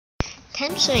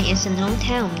Tamsui is an old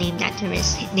town named after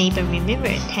its neighboring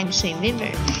river, Tamsui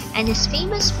River, and is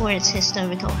famous for its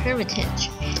historical heritage.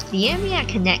 The area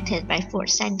connected by Fort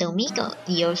San Domingo,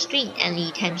 the Old Street, and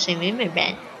the Tamsui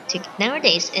Riverbed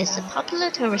nowadays is a popular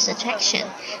tourist attraction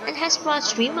and has brought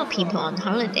streams of people on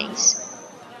holidays.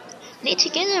 They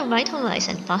together vitalize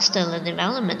and foster the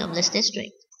development of this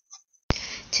district.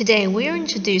 Today, we'll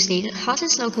introduce the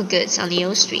hottest local goods on the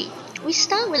Old Street. We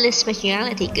start with the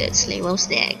specialty goods like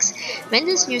roasted eggs.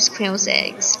 Vendors use quail's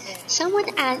eggs. Some would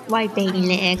add white baby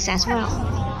lay eggs as well.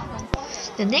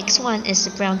 The next one is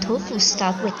the brown tofu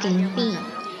stuffed with green bean.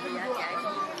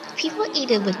 People eat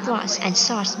it with broth and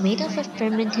sauce made of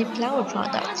fermented flour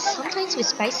products, sometimes with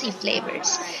spicy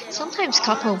flavors, sometimes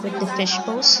coupled with the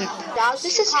fishbowl soup.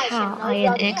 This is how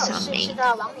iron eggs are made.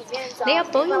 They are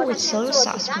boiled with soy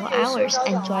sauce for hours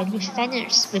and dried with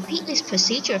fennels. Repeat this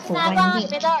procedure for 1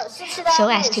 week, so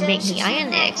as to make the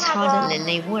iron eggs harder than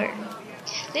they were.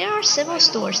 There are several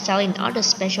stores selling other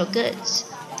special goods,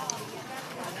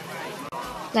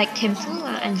 like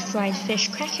tempura and fried fish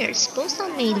crackers. Both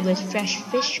are made with fresh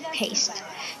fish paste.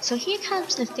 So here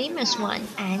comes the famous one,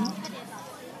 and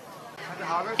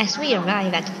as we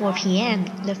arrive at 4 p.m.,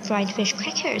 the fried fish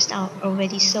crackers are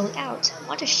already sold out.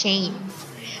 What a shame.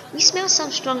 We smell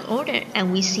some strong odor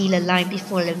and we see the line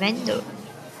before the vendor.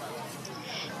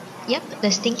 Yep,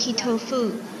 the stinky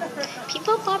tofu.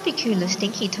 People barbecue the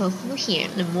stinky tofu here.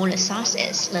 The more the sauce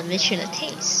is, the richer the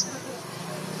taste.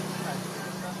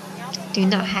 Do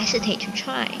not hesitate to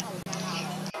try.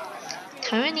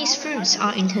 Taiwanese fruits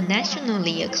are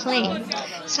internationally acclaimed.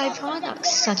 Side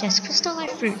products such as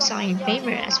crystallized fruits are in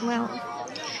favor as well.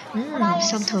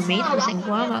 Some tomatoes and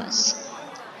guavas.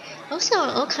 Also,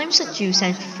 all kinds of juice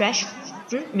and fresh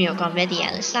fruit milk are ready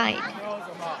at the side.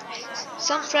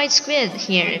 Some fried squid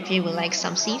here if you would like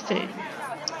some seafood.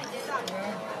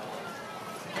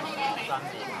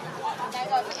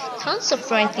 Tons of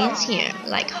fried things here,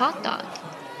 like hot dog.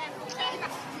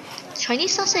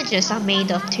 Chinese sausages are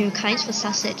made of 2 kinds of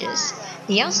sausages.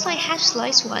 The outside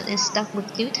half-sliced one is stuffed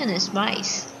with glutinous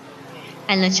rice,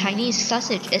 and the Chinese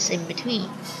sausage is in between.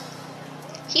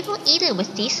 People eat it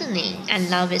with seasoning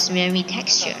and love its very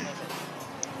texture.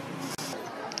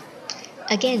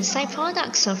 Again, side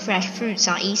products of fresh fruits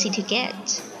are easy to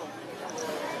get.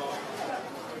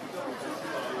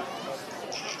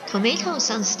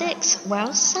 Tomatoes on sticks,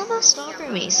 while some are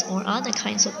strawberries or other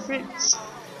kinds of fruits.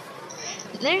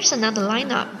 There's another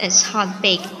lineup, it's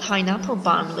hot-baked pineapple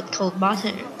bun with cold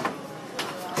butter.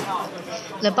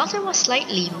 The butter was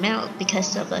slightly melted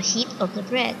because of the heat of the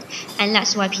bread, and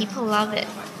that's why people love it.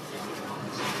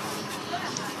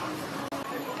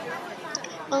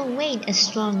 Oh wait, a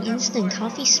strong instant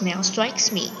coffee smell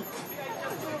strikes me.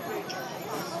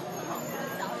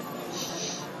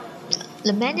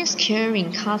 The man is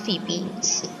curing coffee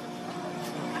beans.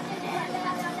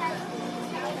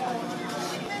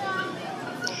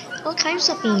 All kinds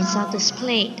of beans are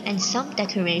displayed and some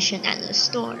decoration at the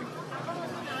store.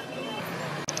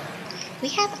 We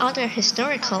have other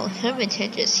historical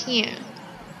heritages here.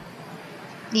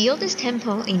 The oldest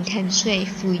temple in Tamsui,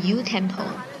 Fuyu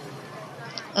Temple.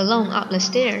 Along up the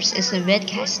stairs is the Red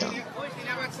Castle.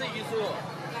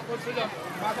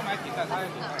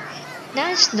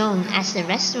 That is known as a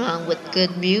restaurant with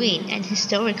good viewing and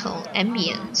historical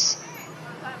ambience.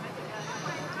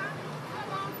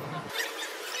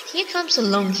 Here comes a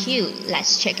long queue,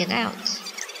 let's check it out.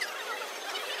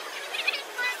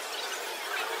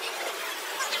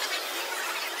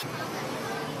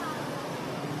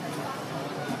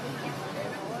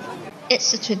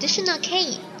 It's a traditional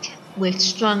cake with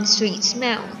strong sweet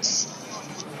smells.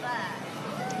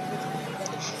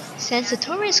 Since the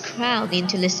tourists crowd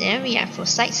into this area for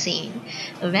sightseeing,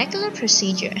 a regular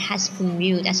procedure has been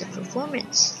viewed as a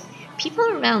performance. People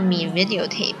around me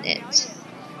videotaped it.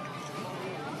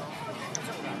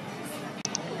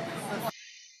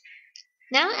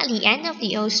 Now at the end of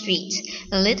the old street,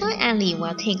 a little alley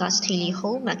will take us to the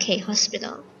Ho Mackay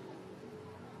Hospital,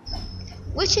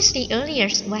 which is the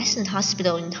earliest Western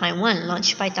hospital in Taiwan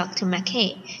launched by Dr.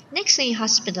 Mackay. Next to the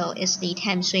hospital is the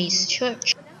Tamsui's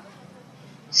church.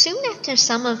 Soon after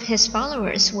some of his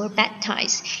followers were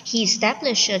baptized, he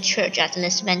established a church at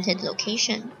this rented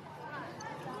location.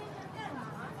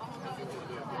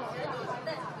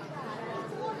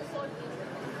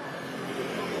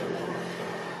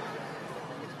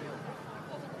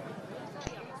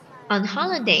 On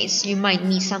holidays, you might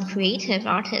meet some creative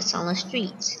artists on the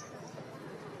streets.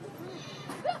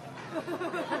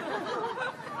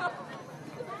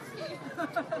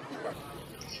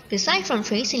 Besides from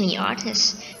praising the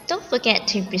artists, don't forget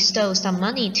to bestow some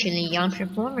money to the young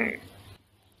performer.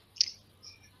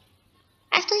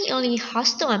 the only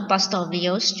hustle and bustle of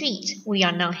Leo Street, we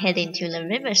are now heading to the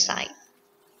riverside.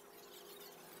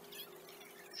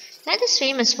 That is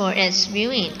famous for its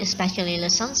viewing, especially the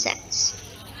sunsets.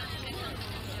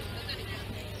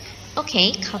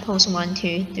 Okay, couples 1,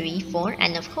 2, 3, 4,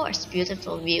 and of course,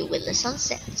 beautiful view with the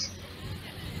sunset.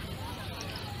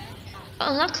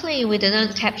 Unluckily, we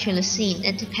didn't capture the scene,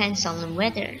 it depends on the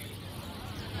weather.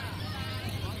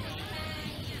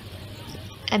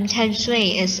 Tam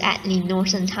Shui is at the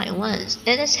northern Taiwan.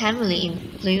 It is heavily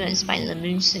influenced by the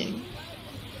monsoon.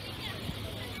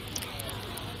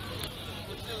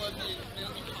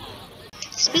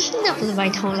 Speaking of the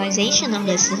revitalization of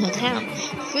this little town,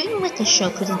 free with the show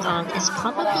putting on is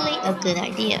probably a good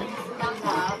idea.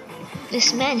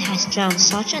 This man has drawn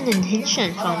such an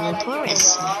attention from the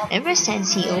tourists ever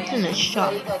since he opened the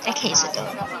shop decades ago.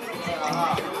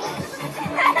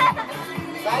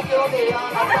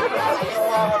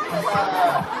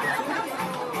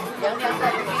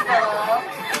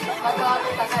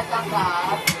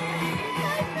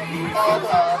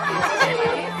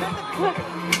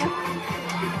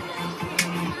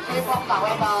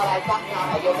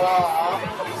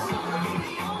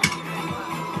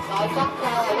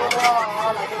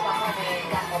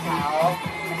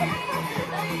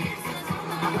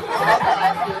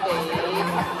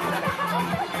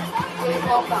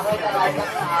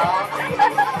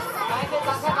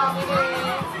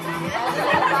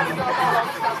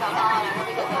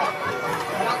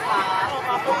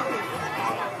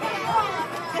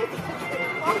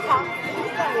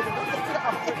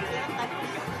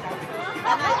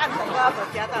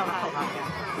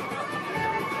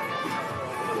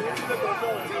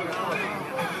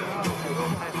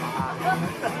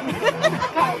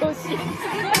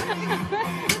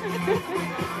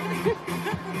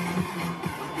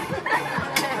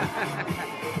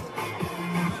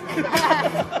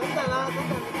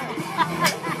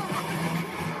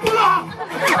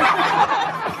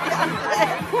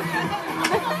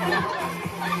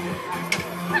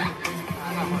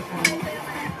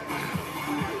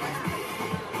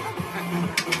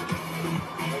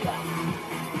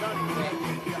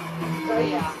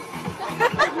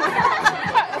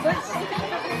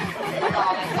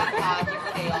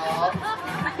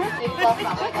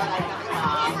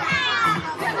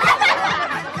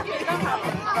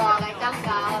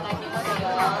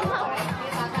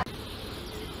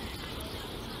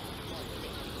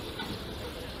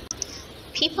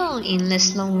 People in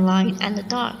this long line at the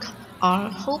dock are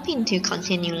hoping to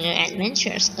continue their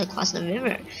adventures across the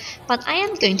river, but I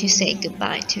am going to say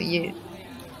goodbye to you.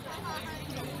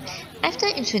 After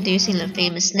introducing the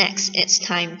famous snacks, it's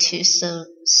time to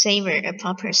savor a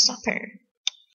proper supper.